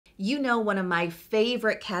You know, one of my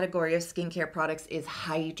favorite category of skincare products is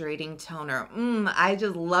hydrating toner. I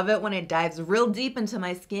just love it when it dives real deep into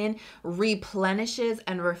my skin, replenishes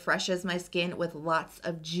and refreshes my skin with lots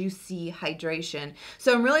of juicy hydration.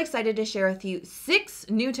 So I'm really excited to share with you 6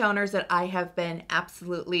 new toners that I have been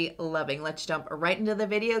absolutely loving. Let's jump right into the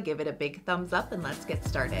video, give it a big thumbs up, and let's get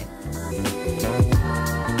started.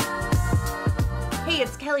 Hey,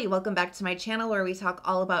 it's Kelly. Welcome back to my channel where we talk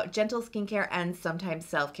all about gentle skincare and sometimes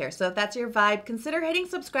self-care. So if that's your vibe, consider hitting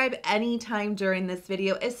subscribe anytime during this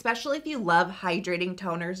video, especially if you love hydrating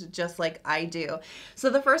toners just like I do. So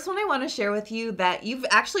the first one I want to share with you that you've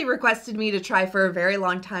actually requested me to try for a very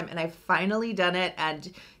long time, and I've finally done it,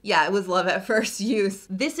 and yeah, it was love at first use.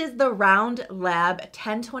 This is the Round Lab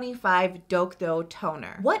 1025 Dokdo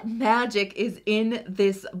toner. What magic is in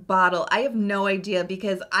this bottle? I have no idea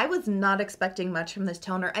because I was not expecting much from this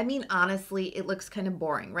toner. I mean, honestly, it looks kind of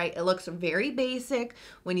boring, right? It looks very basic.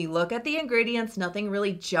 When you look at the ingredients, nothing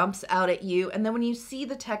really jumps out at you. And then when you see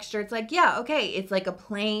the texture, it's like, yeah, okay, it's like a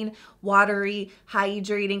plain, watery,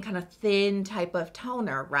 hydrating, kind of thin type of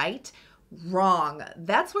toner, right? Wrong.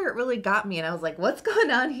 That's where it really got me, and I was like, what's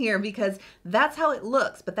going on here? Because that's how it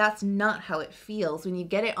looks, but that's not how it feels. When you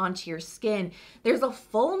get it onto your skin, there's a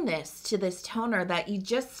fullness to this toner that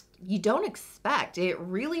you don't expect. It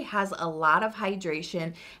really has a lot of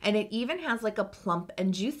hydration, and it even has like a plump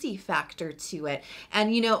and juicy factor to it.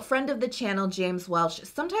 And you know, friend of the channel, James Welsh,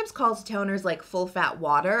 sometimes calls toners like full fat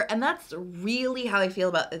water, and that's really how I feel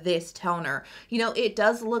about this toner. You know, it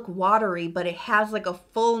does look watery, but it has like a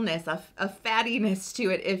fullness, a fattiness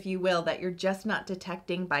to it, if you will, that you're just not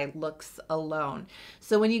detecting by looks alone.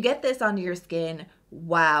 So when you get this onto your skin,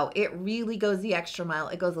 wow, it really goes the extra mile.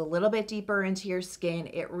 It goes a little bit deeper into your skin.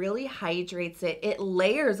 It really hydrates it. It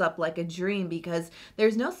layers up like a dream because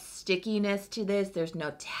there's no stickiness to this. There's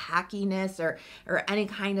no tackiness or any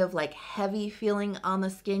kind of like heavy feeling on the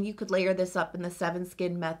skin. You could layer this up in the 7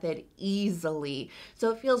 skin method easily.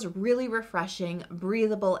 So it feels really refreshing,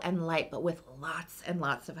 breathable, and light, but with lots and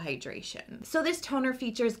lots of hydration. So this toner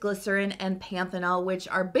features glycerin and panthenol, which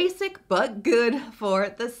are basic but good for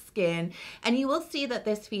the skin. And you will see that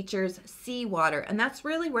this features seawater, and that's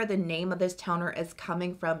really where the name of this toner is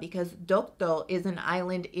coming from, because Dokdo is an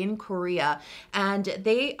island in Korea, and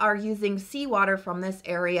they are using seawater from this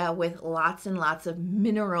area with lots and lots of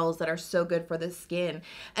minerals that are so good for the skin.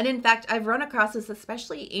 And in fact, I've run across this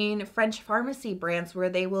especially in French pharmacy brands where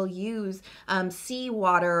they will use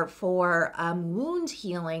seawater for wound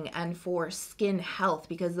healing and for skin health,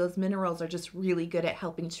 because those minerals are just really good at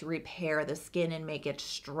helping to repair the skin and make it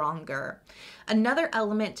stronger. Another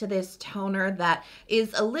element to this toner that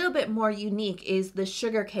is a little bit more unique is the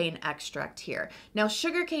sugarcane extract here. Now,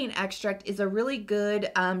 sugarcane extract is a really good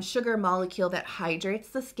sugar molecule that hydrates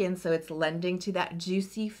the skin, so it's lending to that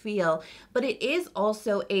juicy feel, but it is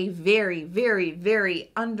also a very, very,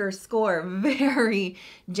 very very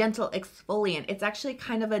gentle exfoliant. It's actually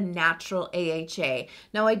kind of a natural AHA.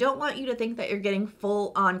 Now, I don't want you to think that you're getting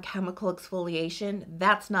full-on chemical exfoliation.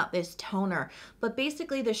 That's not this toner, but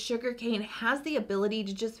basically the sugarcane has the ability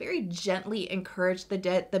to just very gently encourage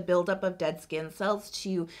the buildup of dead skin cells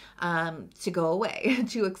to go away,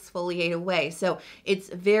 to exfoliate away. So it's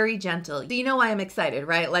very gentle. So you know why I'm excited,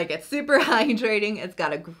 right? Like, it's super hydrating. It's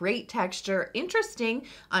got a great texture, interesting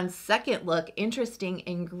on second look, interesting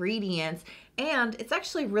ingredients, and it's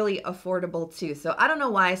actually really affordable too. So I don't know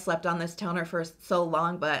why I slept on this toner for so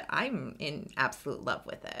long, but I'm in absolute love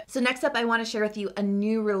with it. So next up, I want to share with you a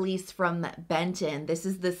new release from Benton. This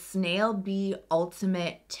is the Snail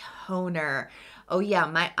Ultimate Toner. Oh yeah,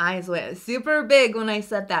 my eyes went super big when I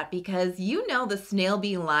said that, because you know the Snail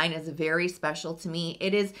line is very special to me.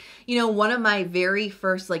 It is, you know, one of my very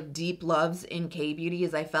first like deep loves in K-beauty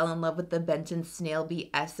is I fell in love with the Benton Snail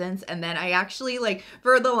essence, and then I actually, like,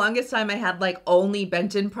 for the longest time I had like only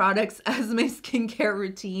Benton products as my skincare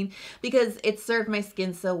routine because it served my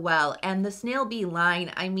skin so well. And the Snail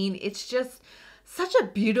line, I mean, it's just such a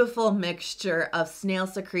beautiful mixture of snail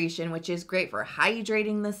secretion, which is great for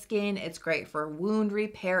hydrating the skin. It's great for wound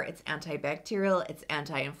repair. It's antibacterial. It's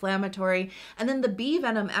anti-inflammatory. And then the bee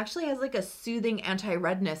venom actually has like a soothing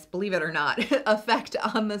anti-redness, believe it or not, effect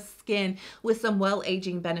on the skin with some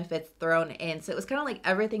well-aging benefits thrown in. So it was kind of like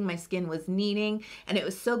everything my skin was needing. And it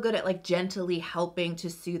was so good at like gently helping to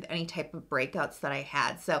soothe any type of breakouts that I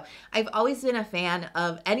had. So I've always been a fan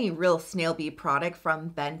of any real Snail product from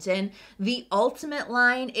Benton. The ultimate Ultimate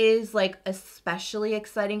line is like especially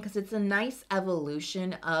exciting because it's a nice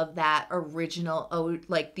evolution of that original,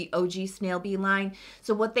 like the OG Snail Bee line.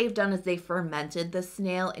 So what they've done is they fermented the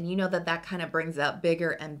snail, and you know that kind of brings out bigger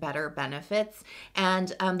and better benefits.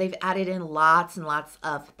 And they've added in lots and lots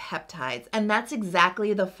of peptides. And that's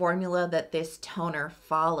exactly the formula that this toner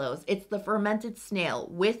follows. It's the fermented snail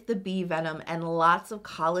with the bee venom and lots of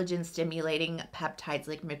collagen stimulating peptides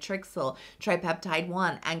like matrixyl, tripeptide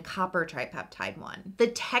 1, and copper tripeptide 1. The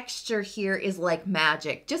texture here is like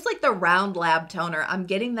magic, just like the Round Lab toner. I'm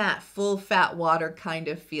getting that full fat water kind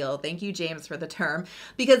of feel. Thank you, James, for the term,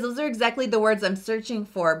 because those are exactly the words I'm searching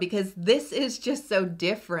for, because this is just so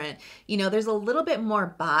different. You know, there's a little bit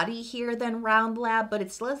more body here than Round Lab, but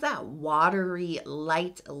it still has that watery,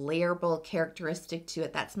 light, layerable characteristic to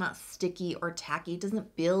it that's not sticky or tacky. It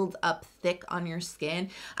doesn't build up thick on your skin.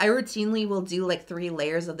 I routinely will do like 3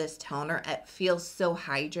 layers of this toner. It feels so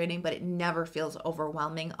hydrating, but it never feels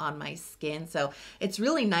overwhelming on my skin. So it's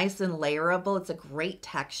really nice and layerable. It's a great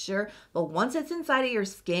texture, but once it's inside of your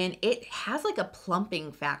skin, it has like a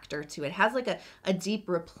plumping factor to it. It has like a deep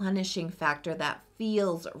replenishing factor that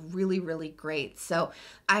feels really, really great. So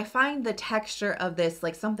I find the texture of this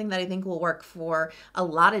like something that I think will work for a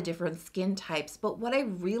lot of different skin types. But what I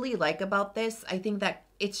really like about this, I think that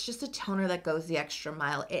it's just a toner that goes the extra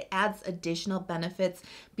mile. It adds additional benefits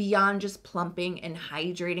beyond just plumping and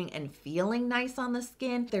hydrating and feeling nice on the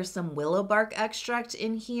skin. There's some willow bark extract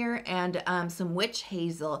in here and some witch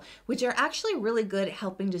hazel, which are actually really good at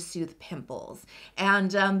helping to soothe pimples.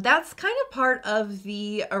 And that's kind of part of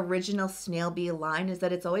the original Snail Bee line, is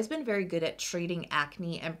that it's always been very good at treating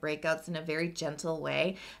acne and breakouts in a very gentle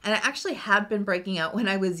way. And I actually had been breaking out when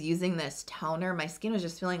I was using this toner. My skin was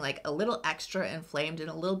just feeling like a little extra inflamed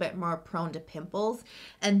and a little bit more prone to pimples.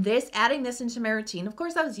 And adding this into my routine, of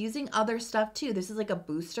course I was using other stuff too. This is like a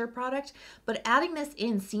booster product, but adding this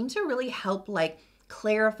in seemed to really help like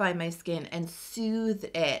clarify my skin and soothe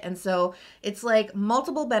it. And so it's like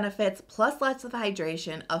multiple benefits plus lots of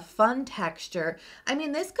hydration, a fun texture. I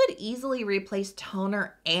mean, this could easily replace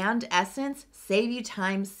toner and essence, save you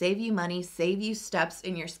time, save you money, save you steps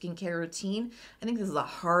in your skincare routine. I think this is a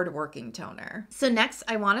hard-working toner. So next,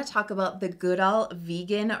 I want to talk about the Goodal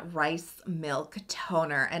Vegan Rice Milk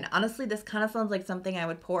Toner. And honestly, this kind of sounds like something I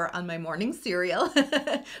would pour on my morning cereal.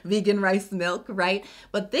 Vegan rice milk, right?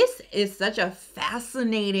 But this is such a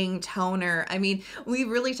fascinating toner. I mean, we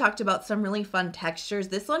really talked about some really fun textures.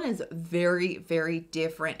 This one is very, very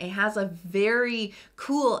different. It has a very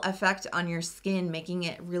cool effect on your skin, making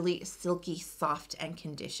it really silky, soft, and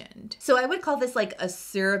conditioned. So I would call this like a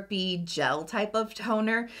syrupy gel type of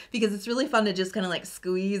toner, because it's really fun to just kind of like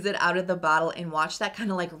squeeze it out of the bottle and watch that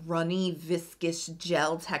kind of like runny, viscous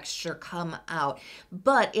gel texture come out.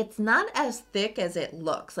 But it's not as thick as it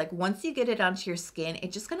looks. Like once you get it onto your skin,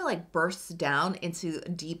 it just kind of like bursts down into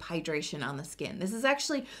deep hydration on the skin. This is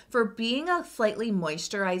actually, for being a slightly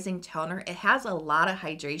moisturizing toner, it has a lot of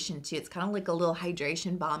hydration too. It's kind of like a little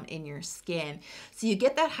hydration balm in your skin. So you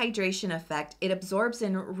get that hydration effect. It absorbs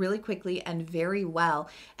in really quickly and very well.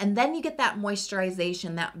 And then you get that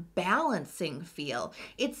moisturization, that balancing feel.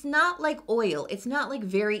 It's not like oil. It's not like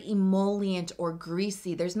very emollient or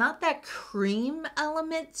greasy. There's not that cream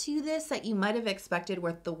element to this that you might have expected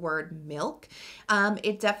with the word milk.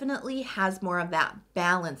 It definitely has more of that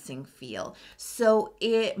balancing feel. So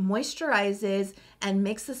it moisturizes and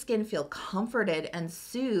makes the skin feel comforted and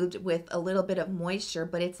soothed with a little bit of moisture,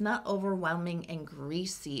 but it's not overwhelming and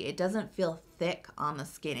greasy. It doesn't feel thick on the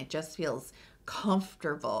skin. It just feels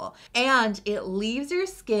comfortable, and it leaves your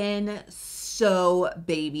skin so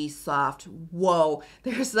baby soft. Whoa,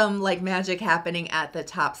 there's some like magic happening at the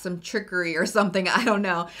top, some trickery or something. I don't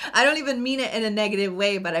know. I don't even mean it in a negative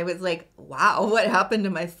way, but I was like, wow, what happened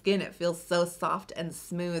to my skin? It feels so soft and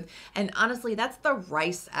smooth. And honestly, that's the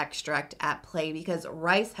rice extract at play, because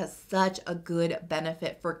rice has such a good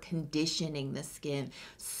benefit for conditioning the skin,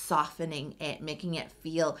 softening it, making it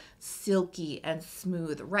feel silky and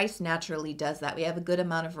smooth. Rice naturally does that. We have a good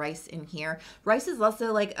amount of rice in here. Rice is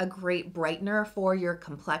also like a great brightener for your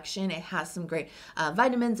complexion. It has some great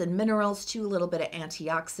vitamins and minerals too, a little bit of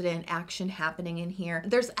antioxidant action happening in here.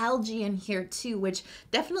 There's algae in here too, which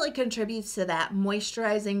definitely contributes to that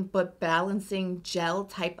moisturizing but balancing gel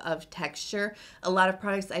type of texture. A lot of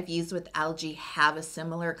products I've used with algae have a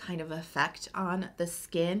similar kind of effect on the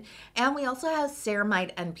skin. And we also have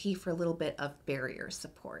ceramide NP for a little bit of barrier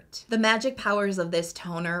support. The magic powers of this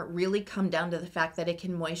toner really come down down to the fact that it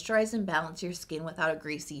can moisturize and balance your skin without a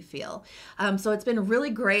greasy feel. So it's been really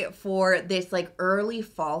great for this like early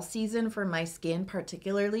fall season for my skin,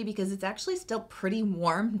 particularly because it's actually still pretty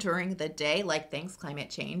warm during the day, like thanks climate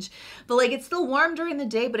change, but like it's still warm during the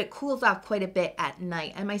day, but it cools off quite a bit at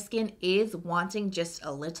night. And my skin is wanting just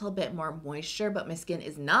a little bit more moisture, but my skin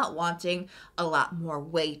is not wanting a lot more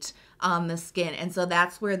weight on the skin. And so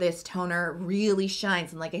that's where this toner really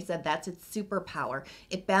shines. And like I said, that's its superpower.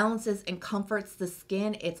 It balances and comforts the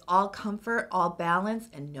skin. It's all comfort, all balance,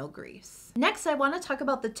 and no grease. Next, I want to talk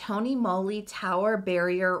about the Moly Tower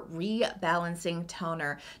Barrier Rebalancing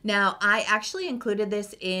Toner. Now, I actually included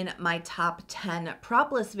this in my top 10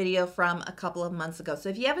 Propolis video from a couple of months ago. So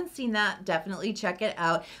if you haven't seen that, definitely check it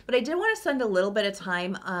out. But I did want to spend a little bit of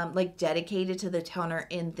time like dedicated to the toner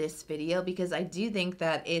in this video because I do think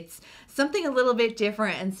that it's something a little bit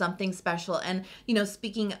different and something special. And, you know,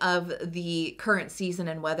 speaking of the current season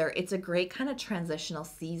and weather, it's a great kind of transitional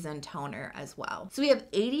season toner as well. So we have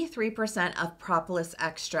 83% of propolis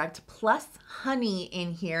extract plus honey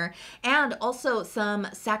in here, and also some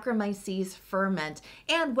Saccharomyces ferment.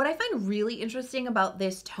 And what I find really interesting about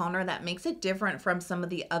this toner that makes it different from some of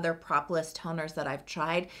the other propolis toners that I've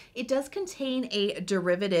tried, it does contain a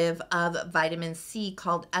derivative of vitamin C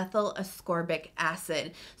called ethyl ascorbic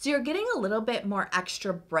acid. So you're getting a little bit more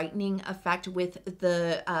extra brightening effect with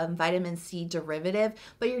the vitamin C derivative,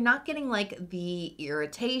 but you're not getting like the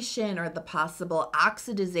irritation or the possible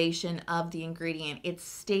oxidization of the ingredient. It's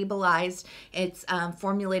stabilized. It's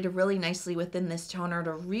formulated really nicely within this toner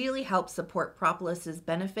to really help support propolis's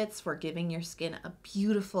benefits for giving your skin a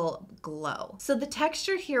beautiful glow. So the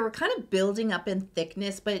texture here, we're kind of building up in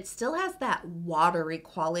thickness, but it still has that watery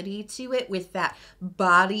quality to it with that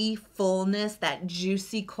body fullness, that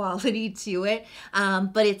juicy quality to it.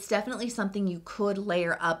 But it's definitely something you could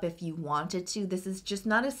layer up if you wanted to. This is just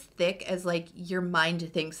not as thick as like your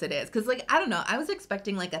mind thinks it is. Cause like, I don't know, I was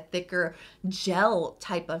expecting like a thicker gel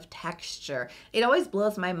type of texture. It always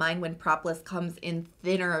blows my mind when propolis comes in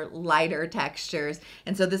thinner, lighter textures.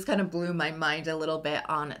 And so this kind of blew my mind a little bit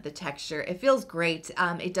on the texture. It feels great.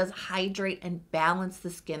 It does hydrate and balance the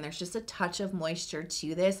skin. There's just a touch of moisture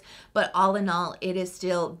to this, but all in all, it is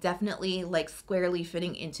still definitely like squarely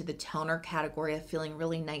fitting into the toner category of feeling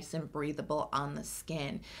really nice and breathable on the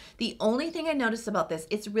skin. The only thing I noticed about this,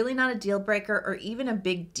 it's really not a deal breaker or even a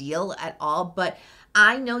big deal at all, but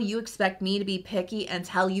I know you expect me to be picky and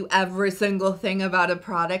tell you every single thing about a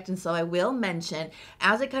product, and so I will mention,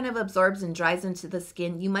 as it kind of absorbs and dries into the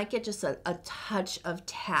skin, you might get just a touch of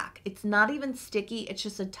tack. It's not even sticky, it's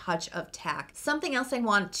just a touch of tack. Something else I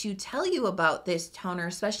want to tell you about this toner,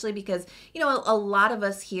 especially because, you know, a lot of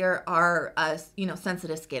us here are, you know,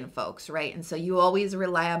 sensitive skin folks, right? And so you always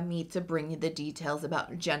rely on me to bring you the details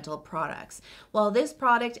about gentle products. Well, this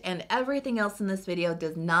product and everything else in this video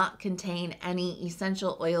does not contain any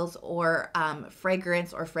essential oils or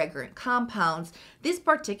fragrance or fragrant compounds. This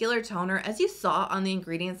particular toner, as you saw on the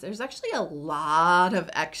ingredients, there's actually a lot of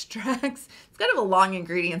extracts. It's kind of a long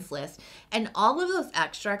ingredients list. And all of those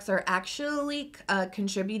extracts are actually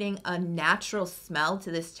contributing a natural smell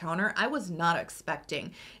to this toner I was not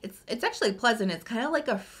expecting. It's actually pleasant. It's kind of like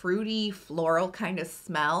a fruity, floral kind of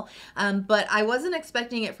smell. But I wasn't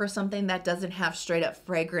expecting it for something that doesn't have straight up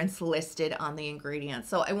fragrance listed on the ingredients.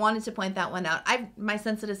 So I wanted to point that one out. My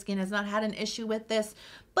sensitive skin has not had an issue with this,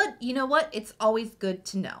 but you know what? It's always good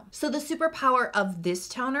to know. So the superpower of this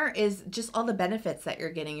toner is just all the benefits that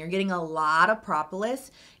you're getting. You're getting a lot of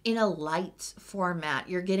propolis in a light format.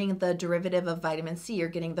 You're getting the derivative of vitamin C. You're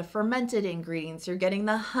getting the fermented ingredients. You're getting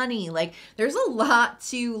the honey. Like, there's a lot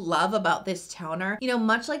to love about this toner. You know,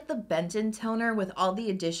 much like the Benton toner with all the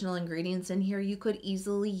additional ingredients in here, you could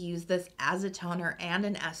easily use this as a toner and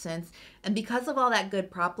an essence. And because of all that good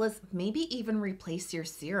propolis, maybe even replace your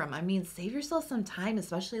serum. I mean, save yourself some time,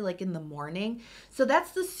 especially like in the morning. So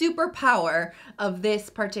that's the superpower of this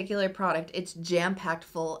particular product. It's jam-packed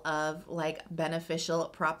full of like beneficial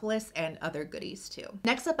propolis and other goodies too.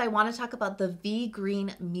 Next up, I want to talk about the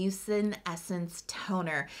Vegreen Mucin Essence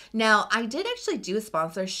Toner. Now, I did actually do a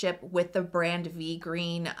sponsorship with the brand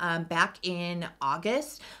Vegreen back in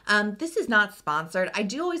August. This is not sponsored. I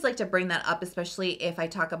do always like to bring that up, especially if I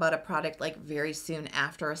talk about a product like very soon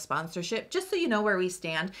after a sponsorship, just so you know where we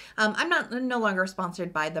stand. I'm no longer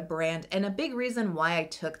sponsored by the brand, and a big reason why I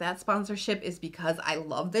took that sponsorship is because I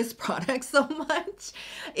love this product so much.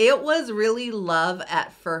 It was really love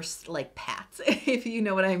at first like pat, if you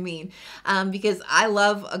know what I mean, because I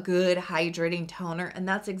love a good hydrating toner, and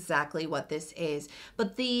that's exactly what this is.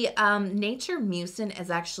 But the nature mucin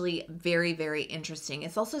is actually very, very interesting.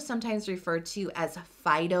 It's also sometimes referred to as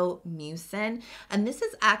Mucin, and this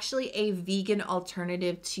is actually a vegan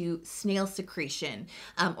alternative to snail secretion,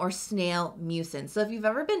 or snail mucin. So if you've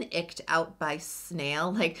ever been icked out by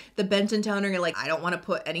snail, like the Benton toner, you're like, I don't want to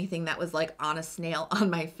put anything that was like on a snail on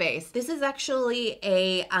my face. This is actually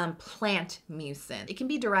a plant mucin. It can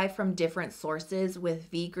be derived from different sources.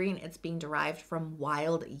 With Vegreen, it's being derived from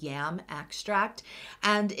wild yam extract,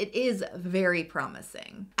 and it is very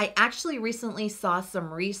promising. I actually recently saw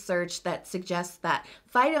some research that suggests that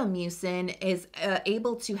phytomucin is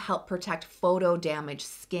able to help protect photo damaged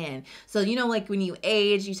skin. So, you know, like when you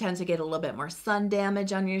age, you tend to get a little bit more sun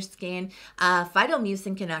damage on your skin.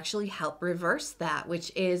 Phytomucin can actually help reverse that,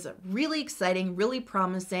 which is really exciting, really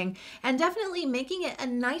promising, and definitely making it a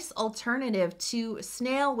nice alternative to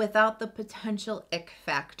snail without the potential ick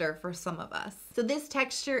factor for some of us. So this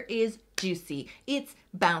texture is juicy, it's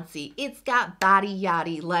bouncy, it's got body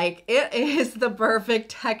yaddy, like it is the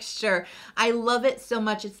perfect texture. I love it so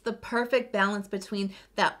much. It's the perfect balance between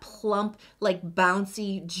that plump, like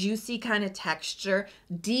bouncy, juicy kind of texture,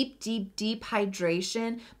 deep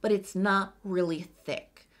hydration, but it's not really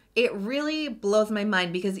thick. It really blows my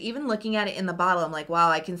mind because even looking at it in the bottle, I'm like, wow,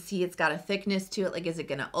 I can see it's got a thickness to it. Like, is it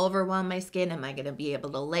gonna overwhelm my skin? Am I gonna be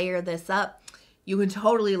able to layer this up? You can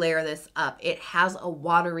totally layer this up. It has a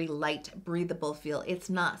watery, light, breathable feel. It's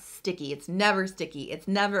not sticky. It's never sticky. It's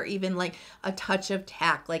never even like a touch of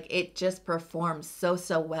tack. Like, it just performs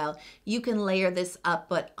so well. You can layer this up,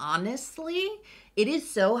 but honestly, it is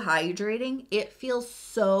so hydrating. It feels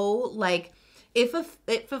so like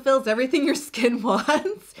it fulfills everything your skin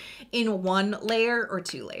wants in one layer or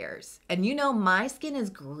two layers. And you know, my skin is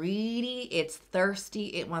greedy, it's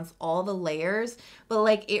thirsty, it wants all the layers, but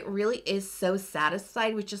like it really is so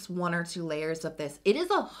satisfied with just one or two layers of this. It is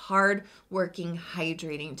a hard working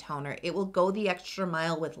hydrating toner. It will go the extra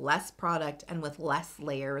mile with less product and with less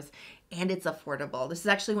layers. And it's affordable. This is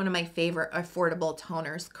actually one of my favorite affordable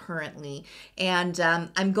toners currently. And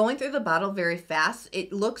I'm going through the bottle very fast.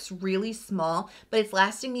 It looks really small, but it's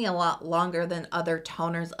lasting me a lot longer than other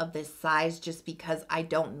toners of this size just because I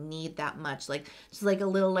don't need that much. Like just like a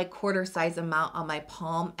little like quarter size amount on my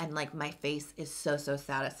palm, and like my face is so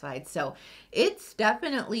satisfied. So it's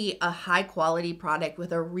definitely a high quality product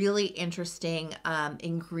with a really interesting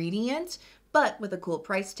ingredient, but with a cool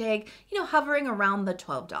price tag, you know, hovering around the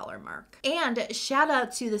 $12 mark. And shout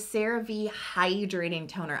out to the Cerave Hydrating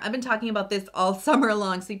Toner. I've been talking about this all summer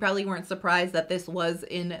long, so you probably weren't surprised that this was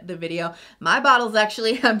in the video. My bottle's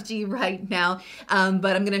actually empty right now,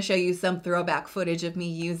 but I'm gonna show you some throwback footage of me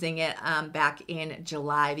using it back in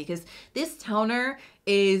July, because this toner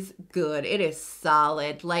is good. It is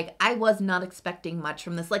solid. Like, I was not expecting much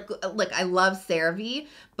from this. Like I love Cerave,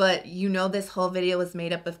 but you know, this whole video was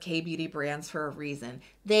made up of kbeauty brands for a reason.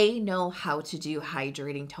 They know how to do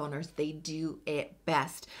hydrating toners. They do it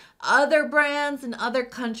best. Other brands in other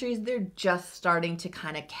countries, they're just starting to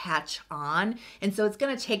kind of catch on. And so it's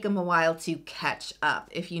going to take them a while to catch up,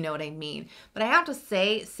 if you know what I mean. But I have to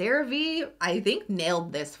say, Cerave, I think,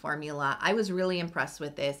 nailed this formula. I was really impressed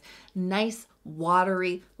with this. Nice,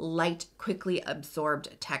 watery, light, quickly absorbed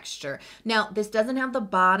texture. Now, this doesn't have the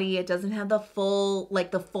body. It doesn't have the full,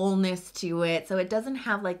 like the fullness to it. So it doesn't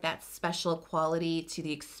have like that special quality to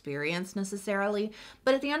the experience necessarily.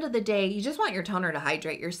 But at the end of the day, you just want your toner to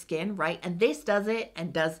hydrate your skin, right? And this does it,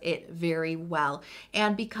 and does it very well.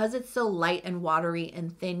 And because it's so light and watery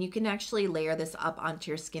and thin, you can actually layer this up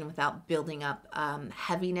onto your skin without building up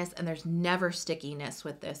heaviness, and there's never stickiness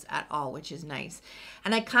with this at all, which is nice.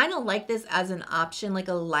 And I kind of like this as an option, like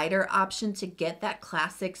a lighter option to get that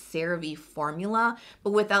classic Cerave formula,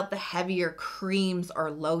 but without the heavier creams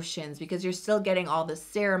or lotions, because you're still getting all the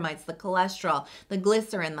ceramides, the cholesterol, the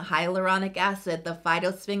glycerin, the hyaluronic acid, the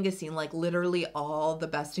phytosphingosine, like literally all the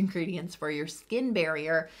best ingredients for your skin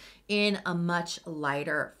barrier in a much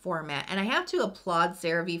lighter format. And I have to applaud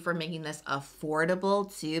Cerave for making this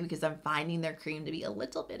affordable too, because I'm finding their cream to be a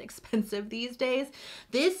little bit expensive these days.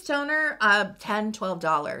 This toner, $10, $12.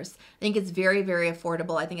 I think it's very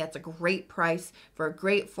affordable. I think that's a great price for a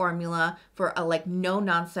great formula, for a like no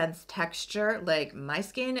nonsense texture. Like, my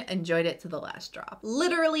skin enjoyed it to the last drop.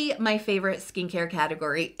 Literally my favorite skincare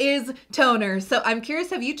category is toners. So I'm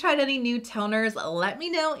curious, have you tried any new toners? Let me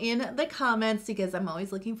know in the comments, because I'm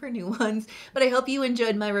always looking for new new ones, but I hope you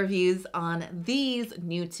enjoyed my reviews on these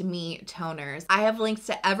new to me toners. I have links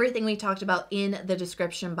to everything we talked about in the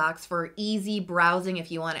description box for easy browsing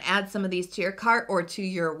if you want to add some of these to your cart or to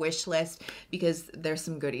your wish list, because there's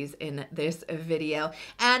some goodies in this video.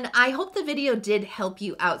 And I hope the video did help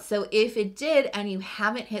you out. So if it did and you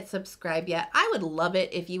haven't hit subscribe yet, I would love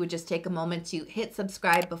it if you would just take a moment to hit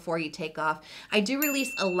subscribe before you take off. I do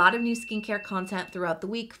release a lot of new skincare content throughout the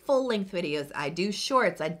week, full length videos, I do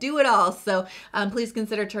shorts, I do it all. So please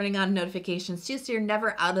consider turning on notifications too, so you're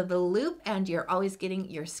never out of the loop and you're always getting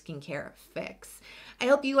your skincare fix. I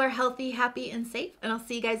hope you are healthy, happy, and safe, and I'll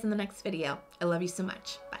see you guys in the next video. I love you so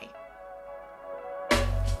much.